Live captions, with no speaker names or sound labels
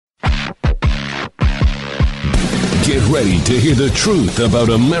Get ready to hear the truth about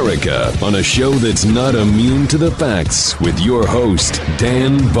America on a show that's not immune to the facts with your host,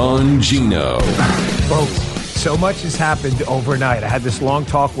 Dan Bongino. Folks, so much has happened overnight. I had this long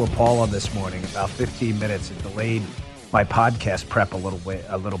talk with Paula this morning, about 15 minutes. It delayed my podcast prep a little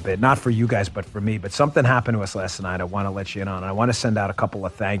bit. Not for you guys, but for me. But something happened to us last night I want to let you in on. I want to send out a couple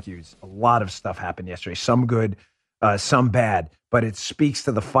of thank yous. A lot of stuff happened yesterday. Some good, some bad. But it speaks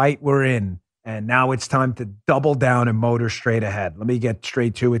to the fight we're in. And now it's time to double down and motor straight ahead. Let me get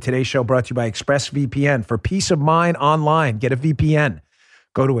straight to it. Today's show brought to you by ExpressVPN. For peace of mind online, get a VPN.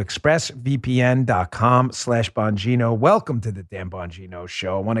 Go to expressvpn.com/Bongino. Welcome to the Dan Bongino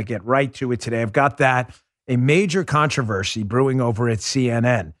Show. I want to get right to it today. I've got a major controversy brewing over at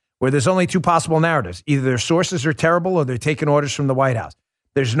CNN, where there's only two possible narratives. Either their sources are terrible or they're taking orders from the White House.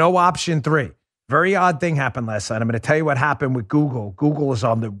 There's no option three. Very odd thing happened last night. I'm going to tell you what happened with Google. Google is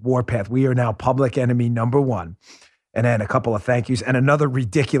on the warpath. We are now public enemy number one. And then a couple of thank yous and another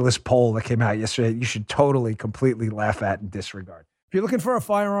ridiculous poll that came out yesterday you should totally, completely laugh at and disregard. If you're looking for a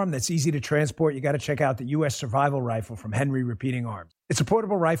firearm that's easy to transport, you got to check out the U.S. Survival Rifle from Henry Repeating Arms. It's a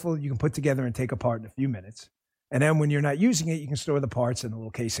portable rifle you can put together and take apart in a few minutes. And then when you're not using it, you can store the parts in the little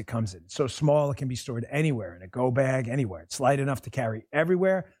case it comes in. It's so small, it can be stored anywhere, in a go bag, anywhere. It's light enough to carry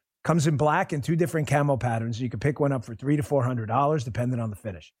everywhere. Comes in black and two different camo patterns. You can pick one up for $300 to $400, depending on the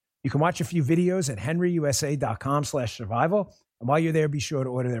finish. You can watch a few videos at henryusa.com/survival. And while you're there, be sure to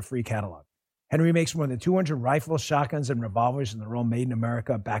order their free catalog. Henry makes more than 200 rifles, shotguns, and revolvers, and they're all made in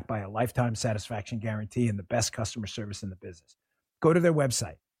America, backed by a lifetime satisfaction guarantee and the best customer service in the business. Go to their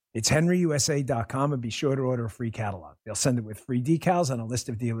website. It's henryusa.com, and be sure to order a free catalog. They'll send it with free decals and a list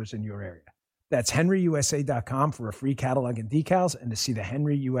of dealers in your area. That's henryusa.com for a free catalog and decals and to see the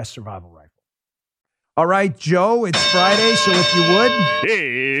Henry U.S. Survival Rifle. All right, Joe, it's Friday, so if you would.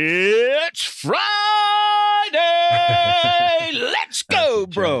 It's Friday! Let's go,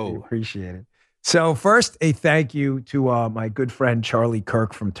 bro. Appreciate it. So first, a thank you to my good friend Charlie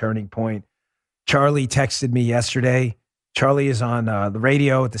Kirk from Turning Point. Charlie texted me yesterday. Charlie is on the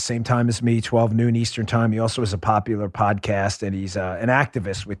radio at the same time as me, 12 noon Eastern time. He also has a popular podcast, and he's an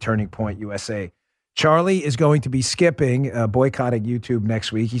activist with Turning Point USA. Charlie is going to be boycotting YouTube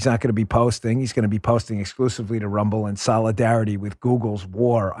next week. He's not going to be posting. He's going to be posting exclusively to Rumble in solidarity with Google's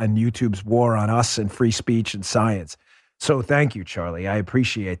war and YouTube's war on us and free speech and science. So thank you, Charlie. I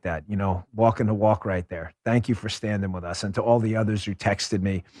appreciate that. You know, walking the walk right there. Thank you for standing with us. And to all the others who texted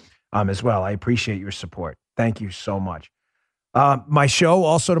me as well, I appreciate your support. Thank you so much. My show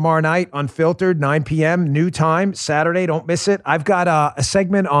also tomorrow night, Unfiltered, 9 p.m., new time, Saturday. Don't miss it. I've got a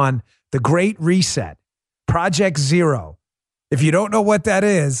segment on the Great Reset, Project Zero. If you don't know what that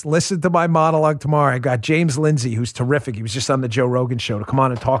is, listen to my monologue tomorrow. I got James Lindsay, who's terrific. He was just on the Joe Rogan show to come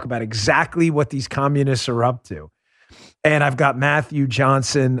on and talk about exactly what these communists are up to. And I've got Matthew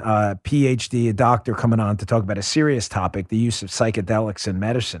Johnson, PhD, a doctor, coming on to talk about a serious topic, the use of psychedelics in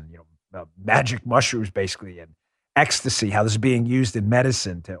medicine, magic mushrooms, basically, and ecstasy, how this is being used in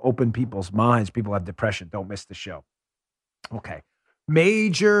medicine to open people's minds. People have depression. Don't miss the show. Okay.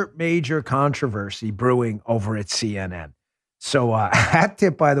 Major controversy brewing over at CNN. So hat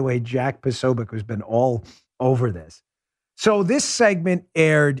tip, by the way, Jack Posobiec, who's been all over this. So this segment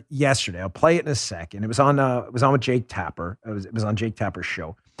aired yesterday. I'll play it in a second. It was on with Jake Tapper. It was on Jake Tapper's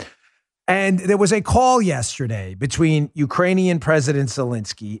show. And there was a call yesterday between Ukrainian President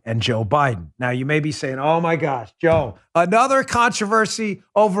Zelensky and Joe Biden. Now, you may be saying, oh, my gosh, Joe, another controversy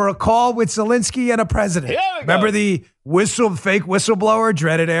over a call with Zelensky and a president. Remember the fake whistleblower,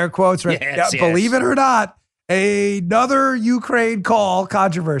 dreaded air quotes, right? Yes. Believe it or not, another Ukraine call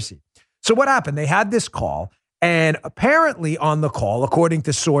controversy. So what happened? They had this call, and apparently on the call, according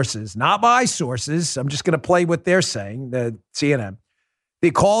to sources, not my sources, I'm just going to play what they're saying, the CNN, the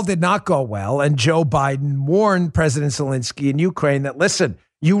call did not go well, and Joe Biden warned President Zelensky in Ukraine that, listen,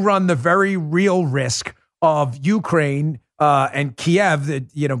 you run the very real risk of Ukraine and Kiev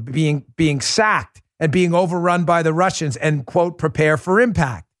being sacked and being overrun by the Russians and, quote, prepare for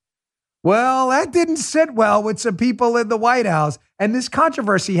impact. Well, that didn't sit well with some people in the White House, and this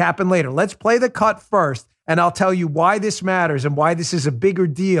controversy happened later. Let's play the cut first, and I'll tell you why this matters and why this is a bigger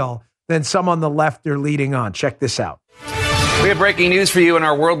deal than some on the left are leading on. Check this out. We have breaking news for you in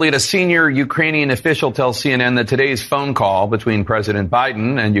our world lead. A senior Ukrainian official tells CNN that today's phone call between President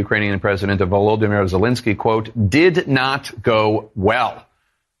Biden and Ukrainian President Volodymyr Zelensky, quote, did not go well.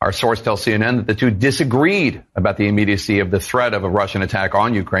 Our source tells CNN that the two disagreed about the immediacy of the threat of a Russian attack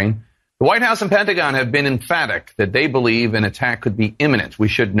on Ukraine. The White House and Pentagon have been emphatic that they believe an attack could be imminent. We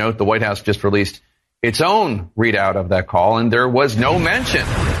should note the White House just released its own readout of that call, and there was no mention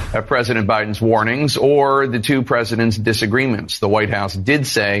of President Biden's warnings or the two presidents' disagreements. The White House did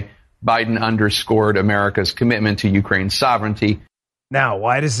say Biden underscored America's commitment to Ukraine's sovereignty. Now,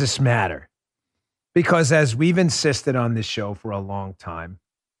 why does this matter? Because as we've insisted on this show for a long time,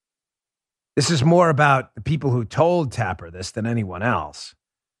 this is more about the people who told Tapper this than anyone else.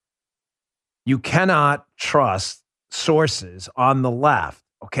 You cannot trust sources on the left,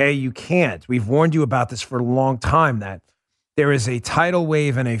 okay? You can't. We've warned you about this for a long time, that there is a tidal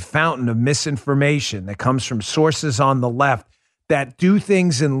wave and a fountain of misinformation that comes from sources on the left that do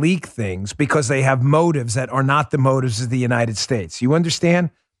things and leak things because they have motives that are not the motives of the United States. You understand?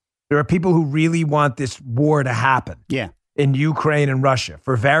 There are people who really want this war to happen in Ukraine and Russia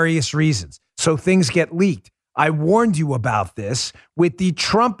for various reasons. So things get leaked. I warned you about this with the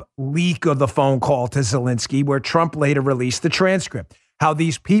Trump leak of the phone call to Zelensky, where Trump later released the transcript. How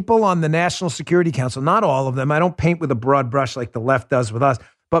these people on the National Security Council, not all of them, I don't paint with a broad brush like the left does with us,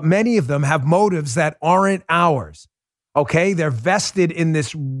 but many of them have motives that aren't ours. Okay, they're vested in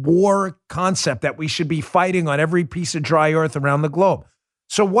this war concept that we should be fighting on every piece of dry earth around the globe.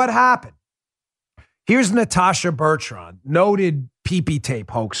 So what happened? Here's Natasha Bertrand, noted PP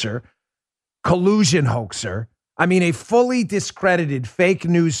tape hoaxer, collusion hoaxer. I mean, a fully discredited fake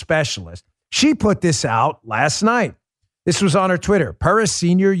news specialist. She put this out last night. This was on her Twitter, per a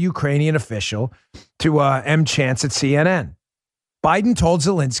senior Ukrainian official to M. Chance at CNN. Biden told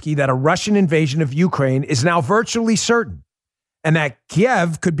Zelensky that a Russian invasion of Ukraine is now virtually certain and that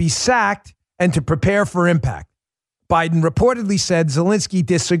Kiev could be sacked and to prepare for impact. Biden reportedly said Zelensky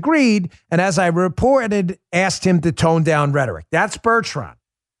disagreed and, as I reported, asked him to tone down rhetoric. That's Bertrand.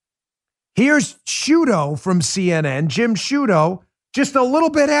 Here's Sciutto from CNN, Jim Sciutto, just a little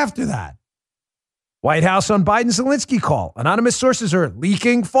bit after that. White House on Biden-Zelensky call. Anonymous sources are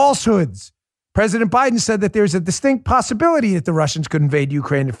leaking falsehoods. President Biden said that there's a distinct possibility that the Russians could invade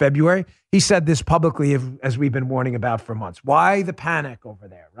Ukraine in February. He said this publicly, as we've been warning about for months. Why the panic over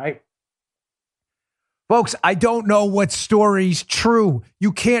there, right? Folks, I don't know what story's true.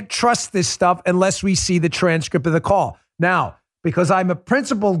 You can't trust this stuff unless we see the transcript of the call. Now, because I'm a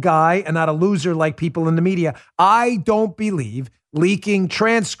principled guy and not a loser like people in the media, I don't believe leaking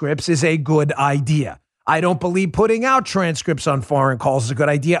transcripts is a good idea. I don't believe putting out transcripts on foreign calls is a good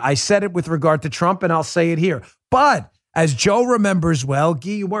idea. I said it with regard to Trump, and I'll say it here. But as Joe remembers well,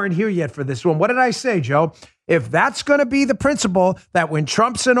 Guy, you weren't here yet for this one. What did I say, Joe? If that's going to be the principle that when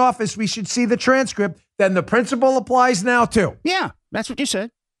Trump's in office, we should see the transcript, then the principle applies now too. Yeah, that's what you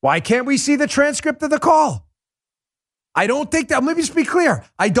said. Why can't we see the transcript of the call? I don't think that, let me just be clear.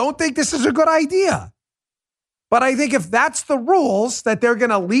 I don't think this is a good idea. But I think if that's the rules, that they're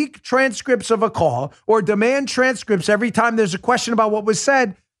going to leak transcripts of a call or demand transcripts every time there's a question about what was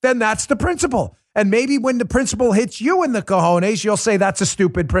said, then that's the principle. And maybe when the principle hits you in the cojones, you'll say that's a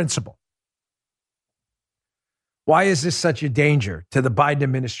stupid principle. Why is this such a danger to the Biden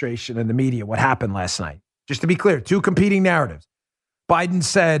administration and the media? What happened last night? Just to be clear, two competing narratives. Biden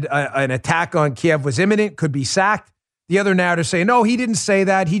said an attack on Kiev was imminent, could be sacked. The other narrative saying, no, he didn't say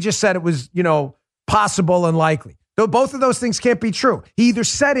that. He just said it was, possible and likely. Though both of those things can't be true. He either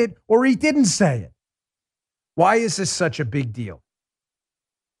said it or he didn't say it. Why is this such a big deal?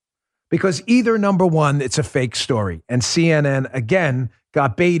 Because either, number one, it's a fake story, and CNN, again,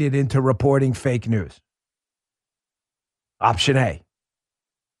 got baited into reporting fake news. Option A.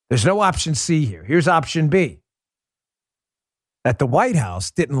 There's no option C here. Here's option B. That the White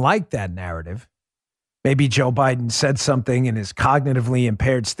House didn't like that narrative. Maybe Joe Biden said something in his cognitively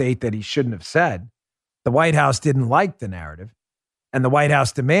impaired state that he shouldn't have said. The White House didn't like the narrative, and the White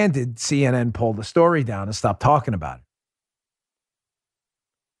House demanded CNN pull the story down and stop talking about it.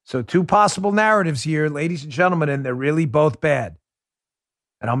 So two possible narratives here, ladies and gentlemen, and they're really both bad.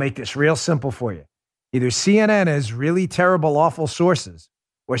 And I'll make this real simple for you. Either CNN is really terrible, awful sources,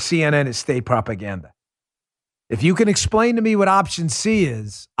 or CNN is state propaganda. If you can explain to me what option C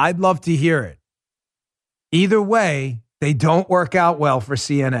is, I'd love to hear it. Either way, they don't work out well for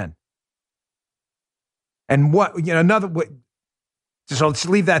CNN. And so let's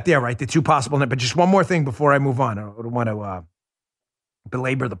leave that there, right? The two possible, but just one more thing before I move on. I don't want to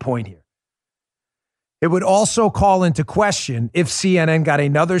belabor the point here. It would also call into question, if CNN got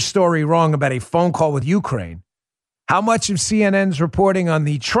another story wrong about a phone call with Ukraine, how much of CNN's reporting on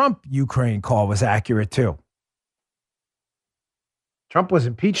the Trump-Ukraine call was accurate too. Trump was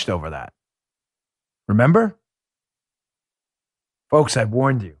impeached over that. Remember? Folks, I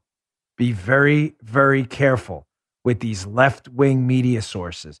warned you. Be very, very careful with these left-wing media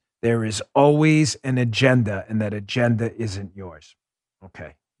sources. There is always an agenda, and that agenda isn't yours.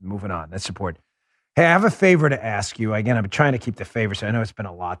 Okay, moving on. That's important. Hey, I have a favor to ask you. Again, I'm trying to keep the favors. I know it's been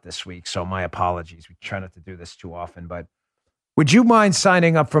a lot this week, so my apologies. We try not to do this too often, but would you mind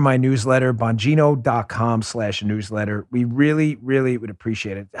signing up for my newsletter, bongino.com/newsletter? We really, really would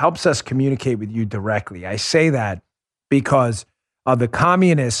appreciate it. It helps us communicate with you directly. I say that because the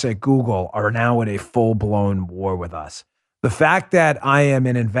communists at Google are now in a full-blown war with us. The fact that I am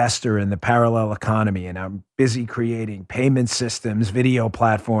an investor in the parallel economy and I'm busy creating payment systems, video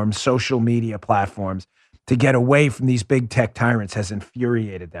platforms, social media platforms to get away from these big tech tyrants has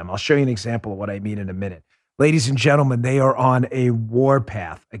infuriated them. I'll show you an example of what I mean in a minute. Ladies and gentlemen, they are on a war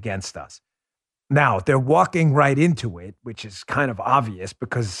path against us. Now, they're walking right into it, which is kind of obvious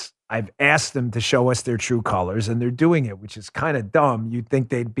because I've asked them to show us their true colors, and they're doing it, which is kind of dumb. You'd think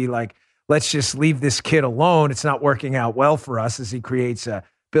they'd be like, let's just leave this kid alone. It's not working out well for us as he creates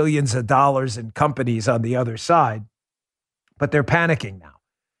billions of dollars in companies on the other side. But they're panicking now.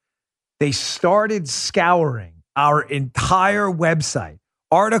 They started scouring our entire website,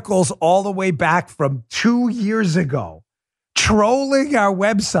 articles all the way back from 2 years ago, trolling our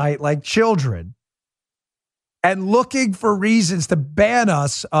website like children and looking for reasons to ban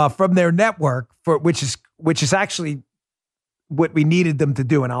us from their network, which is actually what we needed them to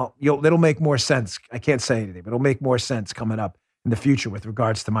do. And it'll make more sense. I can't say anything, but it'll make more sense coming up in the future with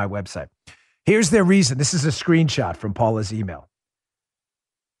regards to my website. Here's their reason. This is a screenshot from Paula's email.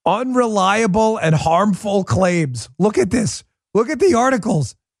 Unreliable and harmful claims. Look at this. Look at the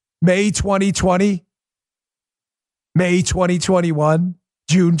articles. May 2020, May 2021,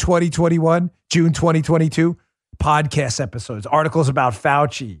 June 2021, June 2022. Podcast episodes, articles about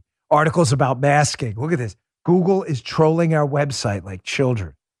Fauci, articles about masking. Look at this. Google is trolling our website like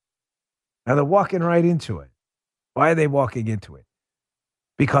children. Now they're walking right into it. Why are they walking into it?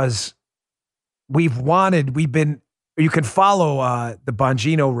 Because you can follow the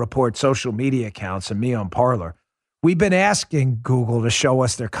Bongino Report social media accounts and me on Parler. We've been asking Google to show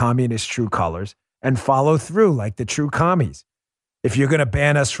us their communist true colors and follow through like the true commies. If you're going to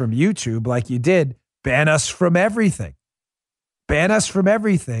ban us from YouTube like you did, ban us from everything. Ban us from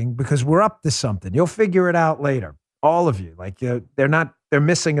everything because we're up to something. You'll figure it out later. All of you. Like they're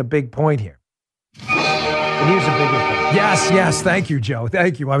missing a big point here. And here's a bigger point. Yes. Thank you, Joe.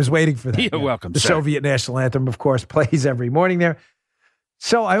 Thank you. I was waiting for that. You're welcome, The sir. Soviet national anthem, of course, plays every morning there.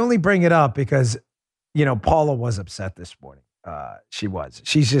 So I only bring it up because, Paula was upset this morning. She was.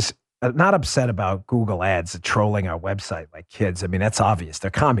 She's just not upset about Google ads trolling our website like kids. I mean, that's obvious.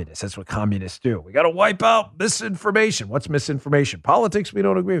 They're communists. That's what communists do. We got to wipe out misinformation. What's misinformation? Politics we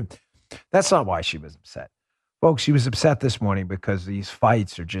don't agree with. That's not why she was upset. Folks, she was upset this morning because these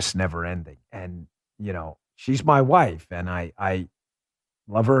fights are just never ending. And, she's my wife and I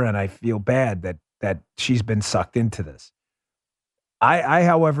love her and I feel bad that she's been sucked into this. I,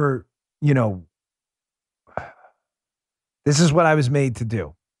 however, this is what I was made to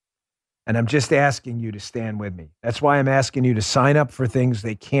do. And I'm just asking you to stand with me. That's why I'm asking you to sign up for things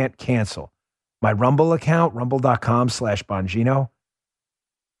they can't cancel. My Rumble account, rumble.com/Bongino.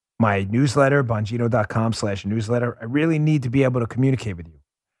 My newsletter, bongino.com/newsletter. I really need to be able to communicate with you.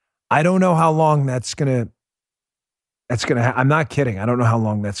 I don't know how long that's going to, I'm not kidding. I don't know how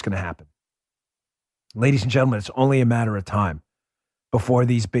long that's going to happen. Ladies and gentlemen, it's only a matter of time before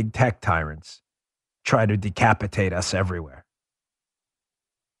these big tech tyrants try to decapitate us everywhere.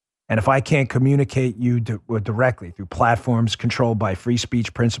 And if I can't communicate you directly through platforms controlled by free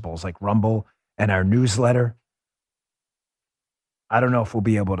speech principles like Rumble and our newsletter, I don't know if we'll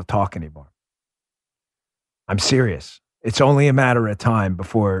be able to talk anymore. I'm serious. It's only a matter of time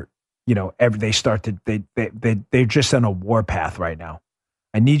before, they start to, they're just on a war path right now.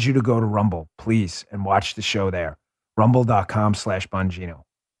 I need you to go to Rumble, please, and watch the show there. Rumble.com/Bongino.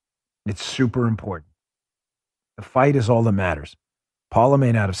 It's super important. The fight is all that matters. Paula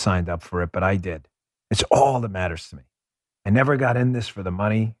may not have signed up for it, but I did. It's all that matters to me. I never got in this for the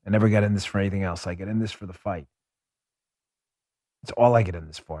money. I never got in this for anything else. I get in this for the fight. It's all I get in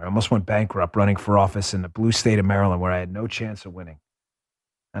this for. I almost went bankrupt running for office in the blue state of Maryland where I had no chance of winning.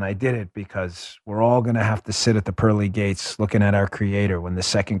 And I did it because we're all going to have to sit at the pearly gates looking at our creator when the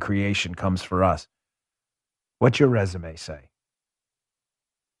second creation comes for us. What's your resume say?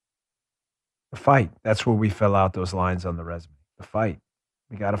 The fight. That's where we fill out those lines on the resume. The fight.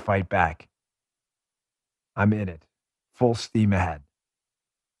 We got to fight back. I'm in it. Full steam ahead.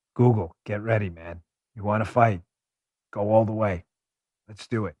 Google, get ready, man. You want to fight? Go all the way. Let's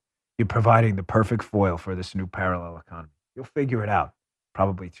do it. You're providing the perfect foil for this new parallel economy. You'll figure it out.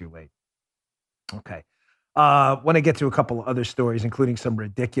 Probably too late. Okay. Want to get to a couple of other stories, including some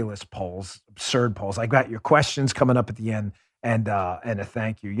ridiculous polls, absurd polls. I got your questions coming up at the end. and a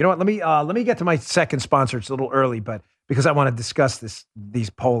thank you. You know what? Let me get to my second sponsor. It's a little early, but because I want to discuss these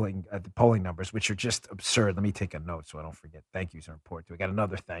polling numbers, which are just absurd. Let me take a note so I don't forget. Thank yous are important too. I got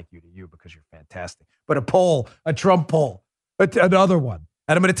another thank you to you because you're fantastic. But a Trump poll, another one.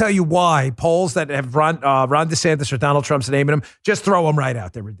 And I'm going to tell you why polls that have Ron DeSantis or Donald Trump's name in them, just throw them right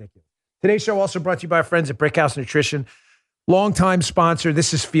out. They're ridiculous. Today's show also brought to you by our friends at Brickhouse Nutrition. Longtime sponsor.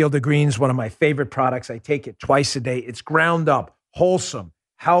 This is Field of Greens, one of my favorite products. I take it twice a day. It's ground up, wholesome,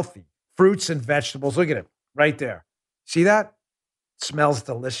 healthy, fruits and vegetables. Look at it right there. See that? Smells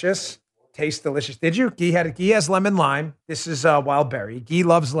delicious. Tastes delicious. Did you? Guy has lemon lime. This is wild berry. Guy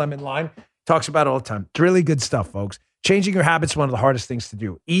loves lemon lime. Talks about it all the time. It's really good stuff, folks. Changing your habits is one of the hardest things to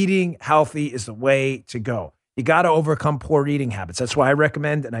do. Eating healthy is the way to go. You got to overcome poor eating habits. That's why I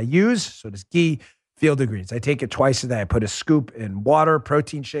recommend and I use, so does Guy, Field of Greens. I take it twice a day. I put a scoop in water,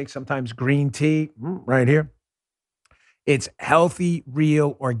 protein shake, sometimes green tea, right here. It's healthy,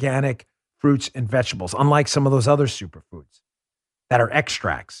 real, organic fruits and vegetables, unlike some of those other superfoods that are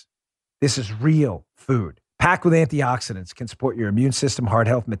extracts. This is real food. Packed with antioxidants, can support your immune system, heart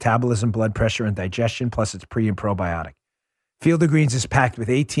health, metabolism, blood pressure, and digestion, plus it's pre- and probiotic. Field of Greens is packed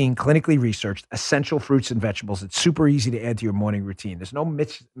with 18 clinically researched essential fruits and vegetables. It's super easy to add to your morning routine. There's no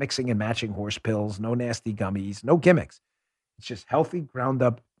mixing and matching horse pills, no nasty gummies, no gimmicks. It's just healthy, ground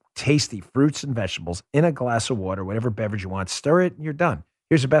up, tasty fruits and vegetables in a glass of water, whatever beverage you want. Stir it and you're done.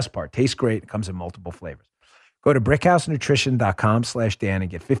 Here's the best part. Tastes great. It comes in multiple flavors. Go to brickhousenutrition.com/Dan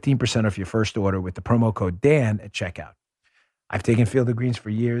and get 15% off your first order with the promo code Dan at checkout. I've taken Field of Greens for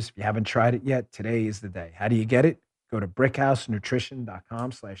years. If you haven't tried it yet, today is the day. How do you get it? Go to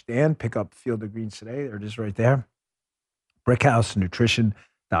brickhousenutrition.com/Dan. Pick up Field of Greens today. There it is right there.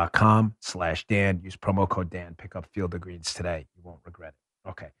 brickhousenutrition.com/Dan. Use promo code Dan. Pick up Field of Greens today. You won't regret it.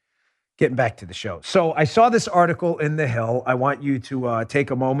 Okay. Getting back to the show. So I saw this article in The Hill. I want you to take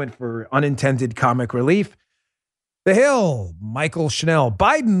a moment for unintended comic relief. The Hill, Michael Schnell.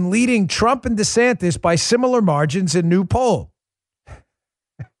 Biden leading Trump and DeSantis by similar margins in new poll.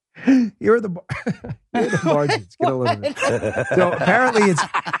 Here are the margins. Get a little bit. So apparently it's,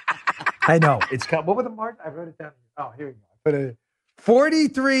 I know, it's, what were the margins? I wrote it down. Oh, here we go. Put it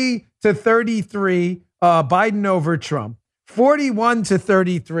 43-33, Biden over Trump.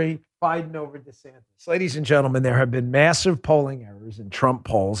 41-33, Biden over DeSantis. Ladies and gentlemen, there have been massive polling errors in Trump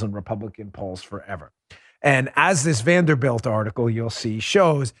polls and Republican polls forever. And as this Vanderbilt article you'll see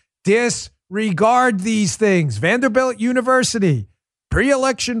shows, disregard these things. Vanderbilt University,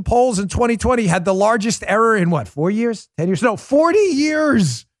 pre-election polls in 2020 had the largest error in what, 4 years? 10 years? No, 40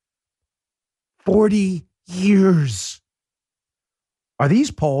 years. 40 years. Are these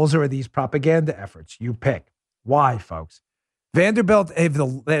polls or are these propaganda efforts? You pick. Why, folks? Vanderbilt,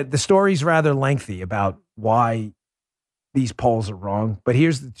 the story's rather lengthy about why these polls are wrong, but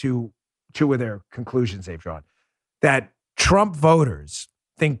here's the two of their conclusions they've drawn. That Trump voters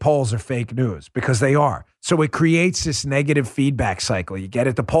think polls are fake news because they are. So it creates this negative feedback cycle. You get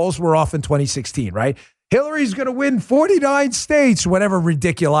it? The polls were off in 2016, right? Hillary's going to win 49 states, whatever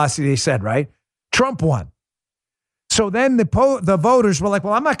ridiculosity they said, right? Trump won. So then the voters were like,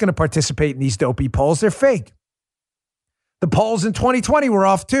 well, I'm not going to participate in these dopey polls. They're fake. The polls in 2020 were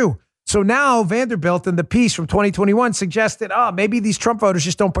off too. So now Vanderbilt in the piece from 2021 suggested, maybe these Trump voters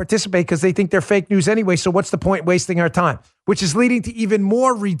just don't participate because they think they're fake news anyway. So what's the point wasting our time? Which is leading to even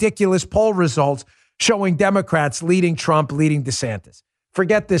more ridiculous poll results showing Democrats leading Trump, leading DeSantis.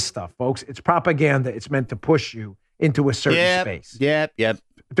 Forget this stuff, folks. It's propaganda. It's meant to push you into a certain space. Yep.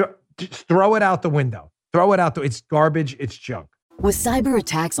 Just throw it out the window. Throw it out. It's garbage. It's junk. With cyber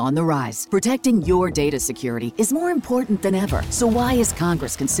attacks on the rise, protecting your data security is more important than ever. So why is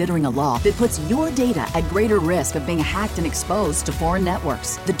Congress considering a law that puts your data at greater risk of being hacked and exposed to foreign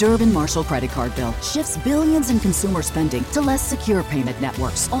networks? The Durbin-Marshall credit card bill shifts billions in consumer spending to less secure payment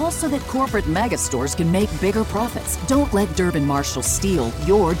networks, all so that corporate mega stores can make bigger profits. Don't let Durbin-Marshall steal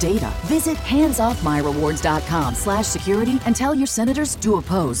your data. Visit handsoffmyrewards.com/security and tell your senators to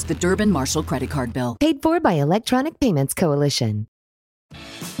oppose the Durbin-Marshall credit card bill. Paid for by Electronic Payments Coalition.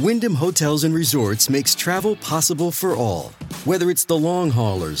 Wyndham Hotels & Resorts makes travel possible for all. Whether it's the long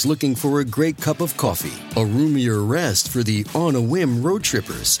haulers looking for a great cup of coffee, a roomier rest for the on-a-whim road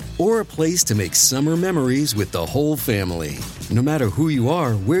trippers, or a place to make summer memories with the whole family. No matter who you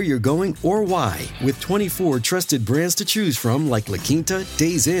are, where you're going, or why, with 24 trusted brands to choose from like La Quinta,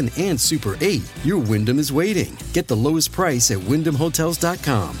 Days Inn, and Super 8, your Wyndham is waiting. Get the lowest price at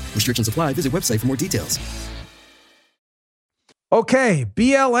WyndhamHotels.com. Restrictions apply. Visit website for more details. Okay,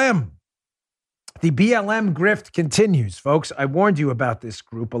 BLM. The BLM grift continues, folks. I warned you about this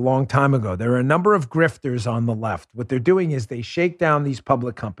group a long time ago. There are a number of grifters on the left. What they're doing is they shake down these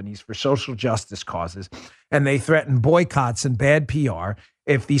public companies for social justice causes, and they threaten boycotts and bad PR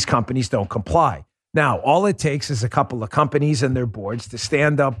if these companies don't comply. Now, all it takes is a couple of companies and their boards to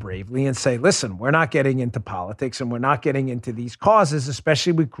stand up bravely and say, listen, we're not getting into politics and we're not getting into these causes,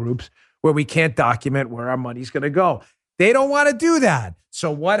 especially with groups where we can't document where our money's going to go. They don't want to do that.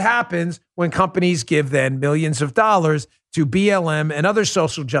 So what happens when companies give then millions of dollars to BLM and other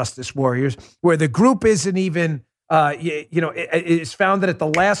social justice warriors where the group isn't even, it's founded at the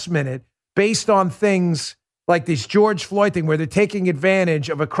last minute based on things like this George Floyd thing where they're taking advantage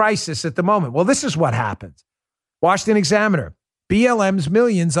of a crisis at the moment. Well, this is what happens. Washington Examiner, BLM's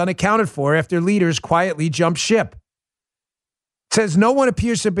millions unaccounted for after leaders quietly jump ship. It says no one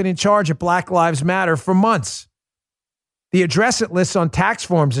appears to have been in charge of Black Lives Matter for months. The address it lists on tax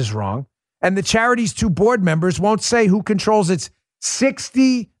forms is wrong, and the charity's 2 board members won't say who controls its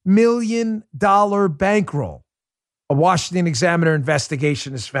 $60 million bankroll. A Washington Examiner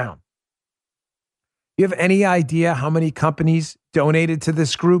investigation has found. You have any idea how many companies donated to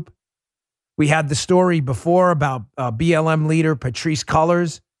this group? We had the story before about BLM leader Patrisse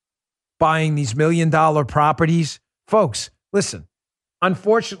Cullors buying these $1 million properties. Folks, listen.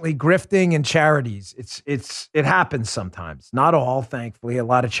 Unfortunately, grifting and charities, it happens sometimes. Not all, thankfully. A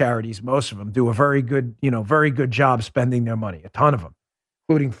lot of charities, most of them, do a very good job spending their money. A ton of them,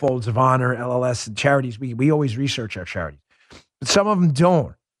 including Folds of Honor, LLS, and charities. We always research our charities, but some of them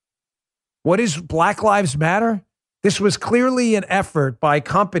don't. What is Black Lives Matter? This was clearly an effort by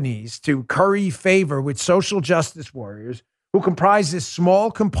companies to curry favor with social justice warriors who comprise this small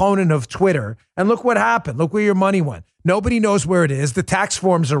component of Twitter. And look what happened. Look where your money went. Nobody knows where it is. The tax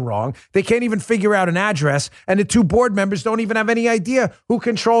forms are wrong. They can't even figure out an address. And the 2 board members don't even have any idea who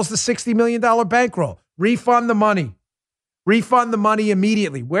controls the $60 million bankroll. Refund the money. Refund the money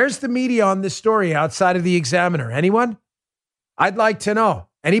immediately. Where's the media on this story outside of the Examiner? Anyone? I'd like to know.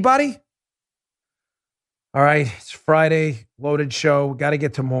 Anybody? All right. It's Friday. Loaded show. Got to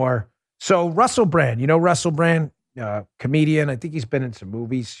get to more. So Russell Brand. You know Russell Brand? Comedian. I think he's been in some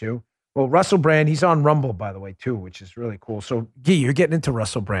movies too. Well, Russell Brand, he's on Rumble, by the way, too, which is really cool. So, Guy, you're getting into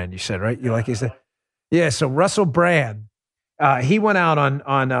Russell Brand, you said, right? You like his? Yeah, so Russell Brand, he went out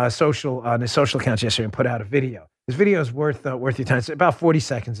on his social accounts yesterday and put out a video. This video is worth your time. It's about 40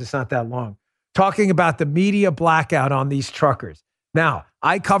 seconds. It's not that long. Talking about the media blackout on these truckers. Now,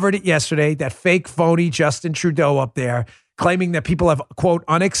 I covered it yesterday, that fake, phony Justin Trudeau up there, claiming that people have, quote,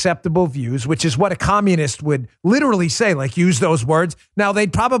 unacceptable views, which is what a communist would literally say, like use those words. Now,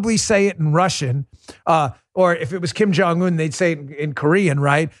 they'd probably say it in Russian, or if it was Kim Jong-un, they'd say it in Korean,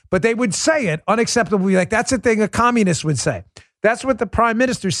 right? But they would say it unacceptably, like that's a thing a communist would say. That's what the prime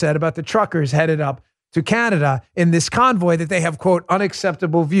minister said about the truckers headed up to Canada in this convoy, that they have, quote,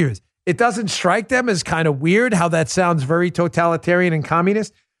 unacceptable views. It doesn't strike them as kind of weird how that sounds very totalitarian and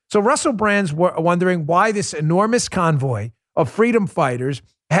communist. So Russell Brand's wondering why this enormous convoy of freedom fighters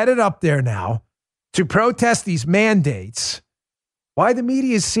headed up there now to protest these mandates, why the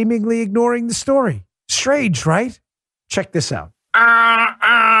media is seemingly ignoring the story. Strange, right? Check this out.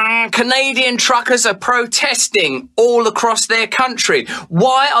 Canadian truckers are protesting all across their country.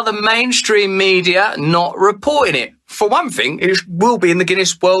 Why are the mainstream media not reporting it? For one thing, it will be in the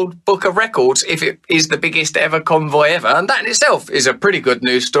Guinness World Book of Records if it is the biggest ever convoy ever. And that in itself is a pretty good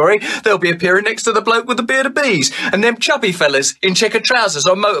news story. They'll be appearing next to the bloke with the beard of bees and them chubby fellas in checkered trousers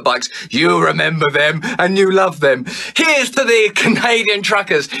on motorbikes. You remember them and you love them. Here's to the Canadian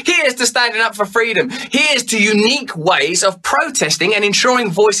truckers. Here's to standing up for freedom. Here's to unique ways of protesting and ensuring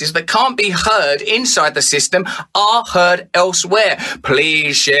voices that can't be heard inside the system are heard elsewhere.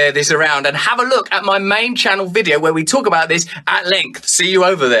 Please share this around and have a look at my main channel video where we talk about this at length. See you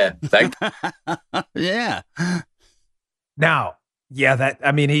over there. Thanks. Yeah. Now,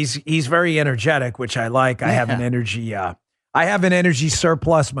 he's very energetic, which I like. I have an energy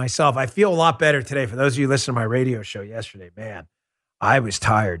surplus myself. I feel a lot better today. For those of you who listened to my radio show yesterday, man, I was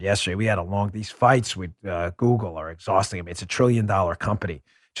tired yesterday. We had these fights with Google are exhausting. I mean, it's $1 trillion company.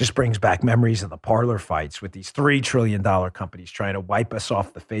 Just brings back memories of the parlor fights with these $3 trillion companies trying to wipe us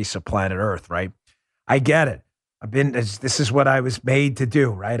off the face of planet Earth, right? I get it. This is what I was made to do,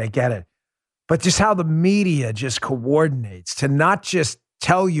 right? I get it. But just how the media just coordinates to not just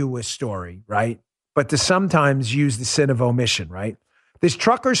tell you a story, right? But to sometimes use the sin of omission, right? This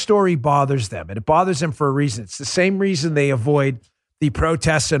trucker story bothers them, and it bothers them for a reason. It's the same reason they avoid the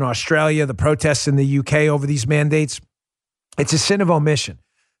protests in Australia, the protests in the UK over these mandates. It's a sin of omission.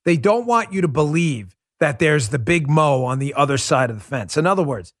 They don't want you to believe that there's the big Mo on the other side of the fence. In other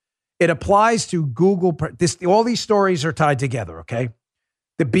words, It applies to Google. All these stories are tied together, okay?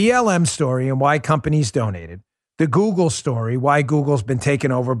 The BLM story and why companies donated. The Google story, why Google's been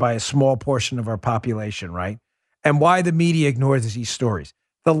taken over by a small portion of our population, right? And why the media ignores these stories.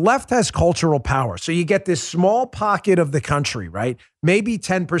 The left has cultural power. So you get this small pocket of the country, right? Maybe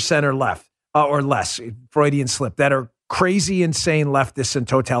 10% or left or less, Freudian slip, that are crazy, insane leftists and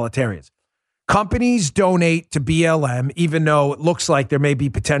totalitarians. Companies donate to BLM, even though it looks like there may be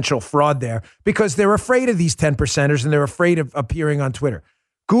potential fraud there, because they're afraid of these 10%ers and they're afraid of appearing on Twitter.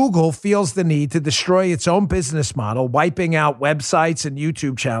 Google feels the need to destroy its own business model, wiping out websites and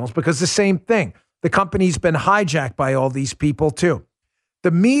YouTube channels, because the same thing. The company's been hijacked by all these people too.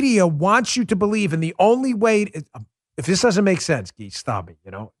 The media wants you to believe, and the only way, if this doesn't make sense, Geese, stop me.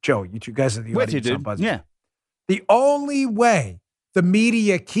 Joe, you two guys are the audience on Buzz. Yeah. The only way the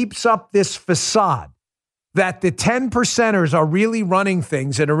media keeps up this facade that the 10%ers are really running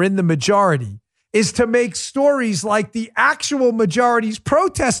things and are in the majority is to make stories like the actual majority's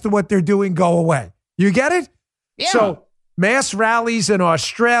protest to what they're doing go away. You get it? Yeah. So mass rallies in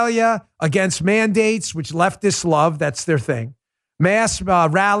Australia against mandates, which leftists love, that's their thing. Mass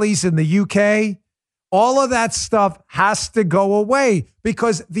rallies in the UK, all of that stuff has to go away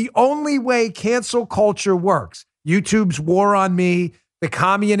because the only way cancel culture works, YouTube's war on me, the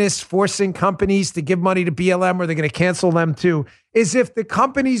communists forcing companies to give money to BLM or they're going to cancel them too, is if the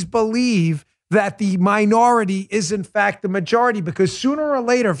companies believe that the minority is in fact the majority, because sooner or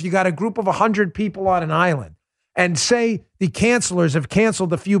later, if you got a group of 100 people on an island and say the cancelers have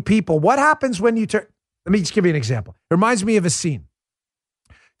canceled a few people, what happens when you turn? Let me just give you an example. It reminds me of a scene.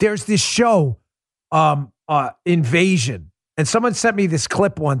 There's this show, Invasion, and someone sent me this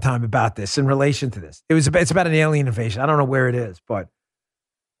clip one time about this in relation to this. It's about an alien invasion. I don't know where it is, but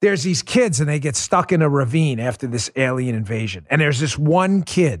there's these kids and they get stuck in a ravine after this alien invasion. And there's this one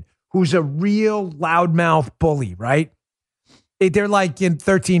kid who's a real loudmouth bully, right? They're like in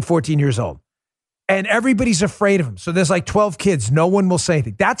 13, 14 years old. And everybody's afraid of him. So there's like 12 kids. No one will say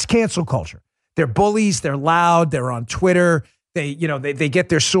anything. That's cancel culture. They're bullies. They're loud. They're on Twitter. They get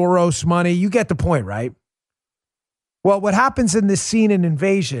their Soros money. You get the point, right? Well, what happens in this scene in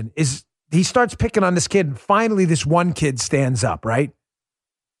Invasion is he starts picking on this kid. And finally, this one kid stands up, right?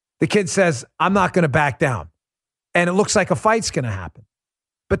 The kid says, I'm not going to back down. And it looks like a fight's going to happen.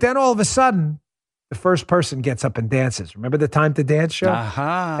 But then all of a sudden, the first person gets up and dances. Remember the Time to Dance show?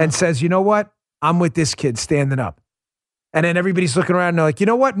 And says, you know what? I'm with this kid standing up. And then everybody's looking around and they're like, you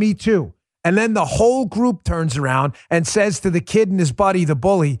know what? Me too. And then the whole group turns around and says to the kid and his buddy, the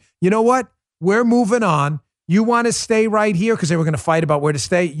bully, you know what? We're moving on. You want to stay right here because they were going to fight about where to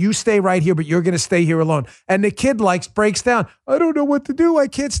stay. You stay right here, but you're going to stay here alone. And the kid breaks down. I don't know what to do. I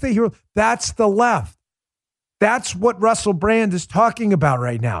can't stay here. That's the left. That's what Russell Brand is talking about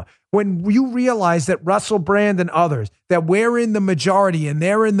right now. When you realize that Russell Brand and others, that we're in the majority and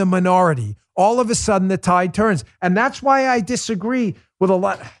they're in the minority, all of a sudden the tide turns. And that's why I disagree with a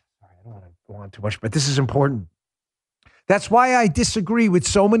lot. I don't want to go on too much, but this is important. That's why I disagree with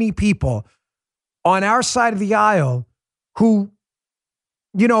so many people on our side of the aisle who,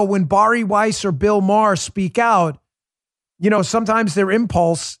 when Bari Weiss or Bill Maher speak out, sometimes their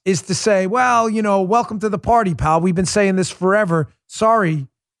impulse is to say, well, welcome to the party, pal. We've been saying this forever. Sorry.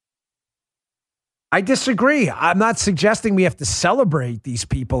 I disagree. I'm not suggesting we have to celebrate these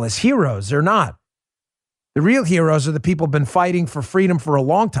people as heroes. They're not. The real heroes are the people who've been fighting for freedom for a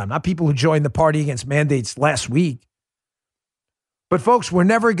long time, not people who joined the party against mandates last week. But folks, we're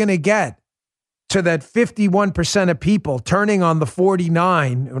never going to get to that 51% of people turning on the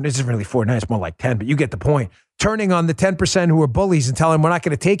 49, or this isn't really 49, it's more like 10, but you get the point, turning on the 10% who are bullies and telling them we're not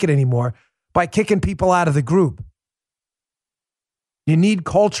going to take it anymore by kicking people out of the group. You need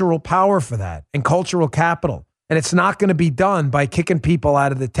cultural power for that and cultural capital. And it's not going to be done by kicking people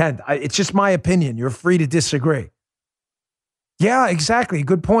out of the tent. It's just my opinion. You're free to disagree. Yeah, exactly.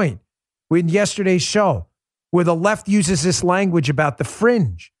 Good point. In yesterday's show, where the left uses this language about the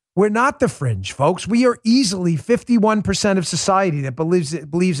fringe. We're not the fringe, folks. We are easily 51% of society that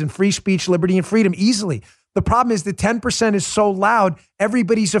believes in free speech, liberty, and freedom easily. The problem is the 10% is so loud,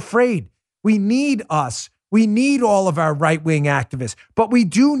 everybody's afraid. We need us. We need all of our right-wing activists, but we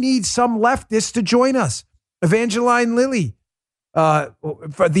do need some leftists to join us. Evangeline Lilly,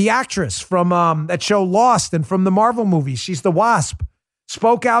 for the actress from that show Lost and from the Marvel movies, she's the Wasp,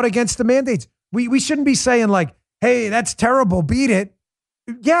 spoke out against the mandates. We shouldn't be saying like, hey, that's terrible, beat it.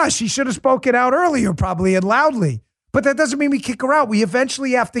 Yeah, she should have spoken out earlier probably and loudly, but that doesn't mean we kick her out. We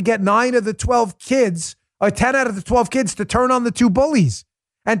eventually have to get 9 of the 12 kids, or 10 out of the 12 kids to turn on the 2 bullies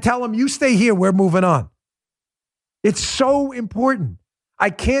and tell them, you stay here, we're moving on. It's so important. I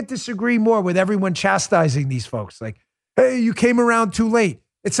can't disagree more with everyone chastising these folks. Like, hey, you came around too late.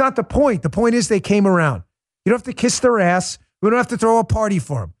 It's not the point. The point is they came around. You don't have to kiss their ass. We don't have to throw a party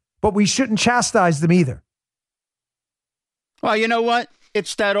for them. But we shouldn't chastise them either. Well, you know what?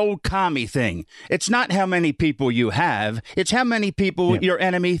 It's that old commie thing. It's not how many people you have. It's how many people your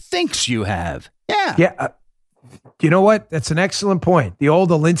enemy thinks you have. Yeah. Yeah. You know what? That's an excellent point. The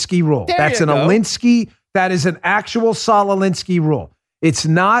old Alinsky rule. That is an actual Saul Alinsky rule. It's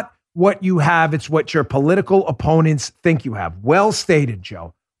not what you have. It's what your political opponents think you have. Well stated,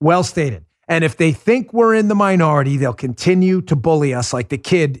 Joe. Well stated. And if they think we're in the minority, they'll continue to bully us like the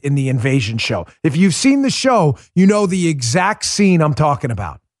kid in the Invasion show. If you've seen the show, you know the exact scene I'm talking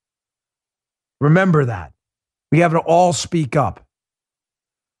about. Remember that. We have to all speak up.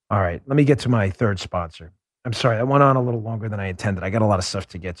 All right, let me get to my third sponsor. I'm sorry, that went on a little longer than I intended. I got a lot of stuff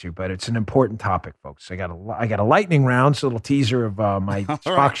to get to, but it's an important topic, folks. I got a lightning round, so a little teaser of my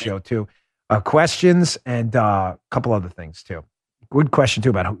Fox show, too. Questions and a couple other things, too. Good question, too,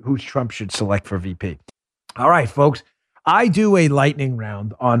 about who Trump should select for VP. All right, folks. I do a lightning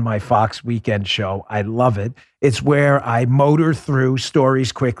round on my Fox weekend show. I love it. It's where I motor through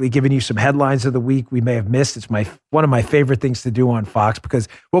stories quickly, giving you some headlines of the week we may have missed. It's one of my favorite things to do on Fox, because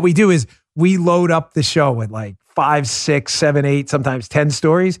what we do is we load up the show with like 5, 6, 7, 8, sometimes 10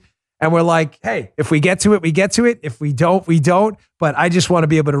 stories. And we're like, hey, if we get to it, we get to it. If we don't, we don't. But I just want to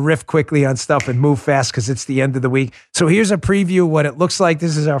be able to riff quickly on stuff and move fast because it's the end of the week. So here's a preview of what it looks like.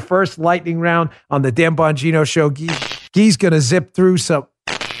 This is our first lightning round on the Dan Bongino Show. Guy's going to zip through some.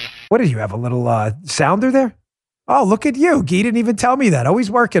 What did you have, a little sounder there? Oh, look at you. Guy didn't even tell me that. Always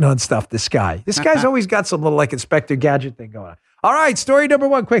working on stuff, this guy. This guy's always got some little like Inspector Gadget thing going on. All right, story number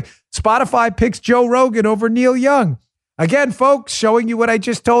 1, quick. Spotify picks Joe Rogan over Neil Young. Again, folks, showing you what I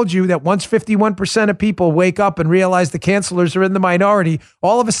just told you, that once 51% of people wake up and realize the cancelers are in the minority,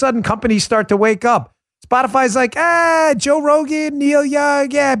 all of a sudden companies start to wake up. Spotify's like, Joe Rogan, Neil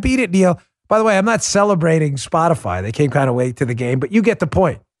Young, yeah, beat it, Neil. By the way, I'm not celebrating Spotify. They came kind of late to the game, but you get the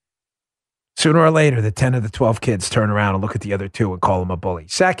point. Sooner or later, the 10 of the 12 kids turn around and look at the other 2 and call him a bully.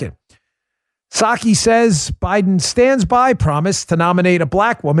 Second, Psaki says Biden stands by promise to nominate a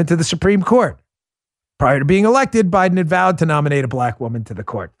black woman to the Supreme Court. Prior to being elected, Biden had vowed to nominate a black woman to the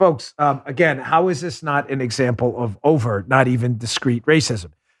court. Folks, again, how is this not an example of overt, not even discreet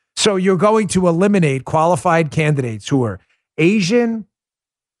racism? So you're going to eliminate qualified candidates who are Asian,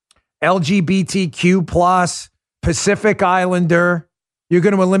 LGBTQ+, Pacific Islander. You're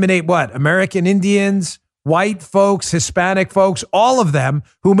going to eliminate what? American Indians, white folks, Hispanic folks, all of them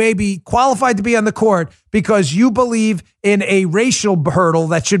who may be qualified to be on the court because you believe in a racial hurdle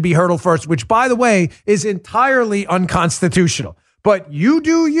that should be hurdled first, which, by the way, is entirely unconstitutional. But you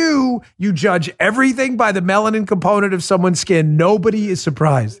do you judge everything by the melanin component of someone's skin. Nobody is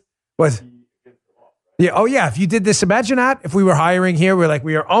surprised. Yeah. Oh, yeah. If you did this, imagine that if we were hiring here, we're like,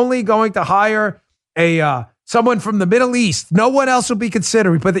 we are only going to hire someone from the Middle East. No one else will be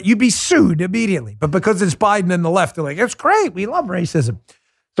considered, but that you'd be sued immediately. But because it's Biden and the left, they're like, it's great. We love racism.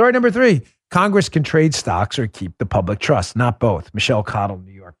 Story number 3, Congress can trade stocks or keep the public trust. Not both. Michelle Cottle,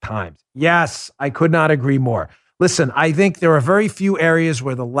 New York Times. Yes, I could not agree more. Listen, I think there are very few areas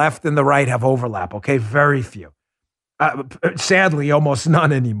where the left and the right have overlap. Okay, very few. Sadly, almost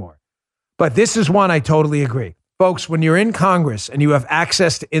none anymore. But this is one I totally agree. Folks, when you're in Congress and you have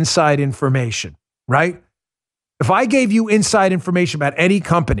access to inside information, right? If I gave you inside information about any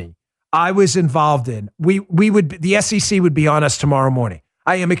company I was involved in, the SEC would be on us tomorrow morning.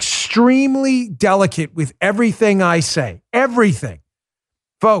 I am extremely delicate with everything I say. Everything.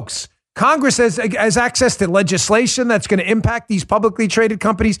 Folks, Congress has access to legislation that's going to impact these publicly traded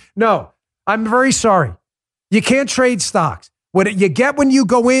companies. No, I'm very sorry. You can't trade stocks. What you get when you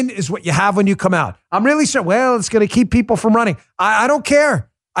go in is what you have when you come out. I'm really sorry. Well, it's going to keep people from running. I don't care.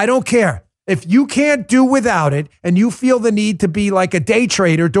 I don't care. If you can't do without it and you feel the need to be like a day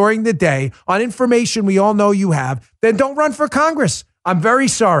trader during the day on information we all know you have, then don't run for Congress. I'm very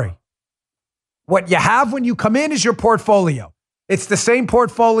sorry. What you have when you come in is your portfolio. It's the same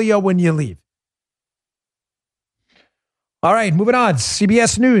portfolio when you leave. All right, moving on.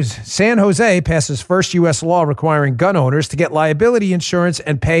 CBS News. San Jose passes first U.S. law requiring gun owners to get liability insurance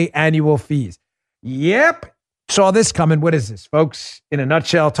and pay annual fees. Yep. Saw this coming. What is this, folks? In a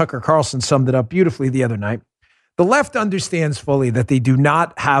nutshell, Tucker Carlson summed it up beautifully the other night. The left understands fully that they do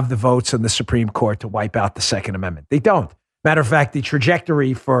not have the votes in the Supreme Court to wipe out the Second Amendment. They don't. Matter of fact, the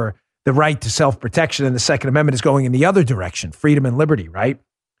trajectory for the right to self-protection in the Second Amendment is going in the other direction, freedom and liberty, right?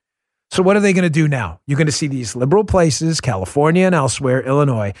 So what are they going to do now? You're going to see these liberal places, California and elsewhere,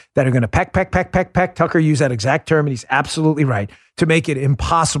 Illinois, that are going to peck. Tucker used that exact term, and he's absolutely right, to make it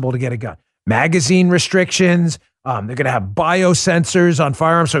impossible to get a gun. Magazine restrictions. They're going to have biosensors on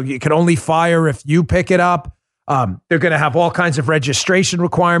firearms, so you can only fire if you pick it up. They're going to have all kinds of registration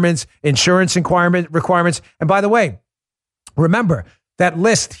requirements, insurance requirements. And by the way, remember that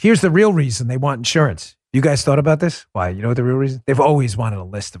list. Here's the real reason they want insurance. You guys thought about this? Why? You know what the real reason? They've always wanted a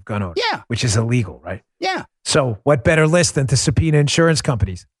list of gun owners, which is illegal, right? Yeah. So what better list than to subpoena insurance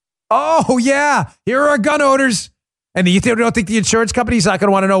companies? Oh, yeah, here are gun owners. And you don't think the insurance company's not going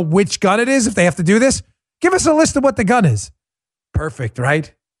to want to know which gun it is if they have to do this? Give us a list of what the gun is. Perfect,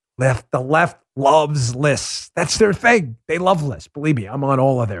 right? The left loves lists. That's their thing. They love lists. Believe me, I'm on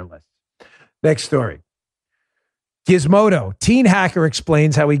all of their lists. Next story. Gizmodo, teen hacker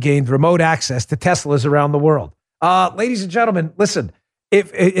explains how he gained remote access to Teslas around the world. Ladies and gentlemen, listen,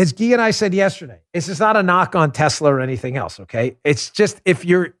 as Guy and I said yesterday, this is not a knock on Tesla or anything else, okay? It's just if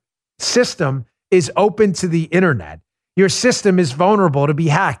your system is open to the internet, your system is vulnerable to be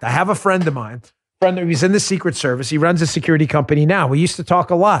hacked. I have a friend of mine, who's in the Secret Service. He runs a security company now. We used to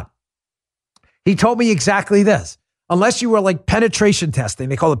talk a lot. He told me exactly this. Unless you were like penetration testing,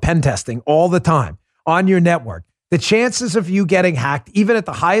 they call it pen testing all the time on your network, the chances of you getting hacked, even at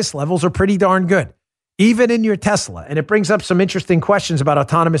the highest levels, are pretty darn good, even in your Tesla. And it brings up some interesting questions about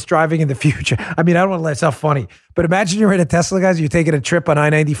autonomous driving in the future. I mean, I don't want to let it sound funny, but imagine you're in a Tesla, guys. You're taking a trip on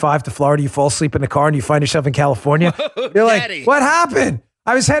I-95 to Florida. You fall asleep in the car and you find yourself in California. You're like, what happened?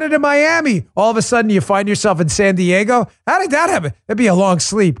 I was headed to Miami. All of a sudden, you find yourself in San Diego. How did that happen? That'd be a long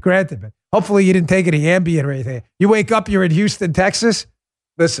sleep, granted, but hopefully you didn't take any Ambien or anything. You wake up, you're in Houston, Texas.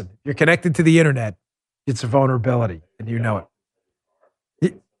 Listen, you're connected to the internet. It's a vulnerability, and you know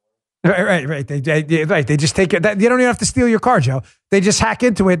it. Right. They just take it. You don't even have to steal your car, Joe. They just hack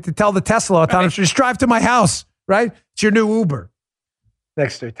into it to tell the Tesla autonomous, just drive to my house, right? It's your new Uber.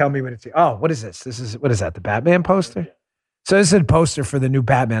 Next story. Tell me what it's. Oh, what is this? What is that? The Batman poster? So this is a poster for the new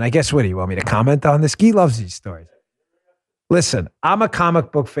Batman. I guess, what do you want me to comment on this? Guy loves these stories. Listen, I'm a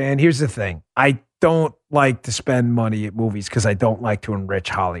comic book fan. Here's the thing. I don't like to spend money at movies because I don't like to enrich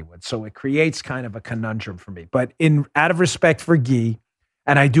Hollywood. So it creates kind of a conundrum for me. But out of respect for Guy,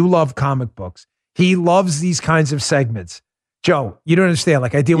 and I do love comic books, he loves these kinds of segments. Joe, you don't understand.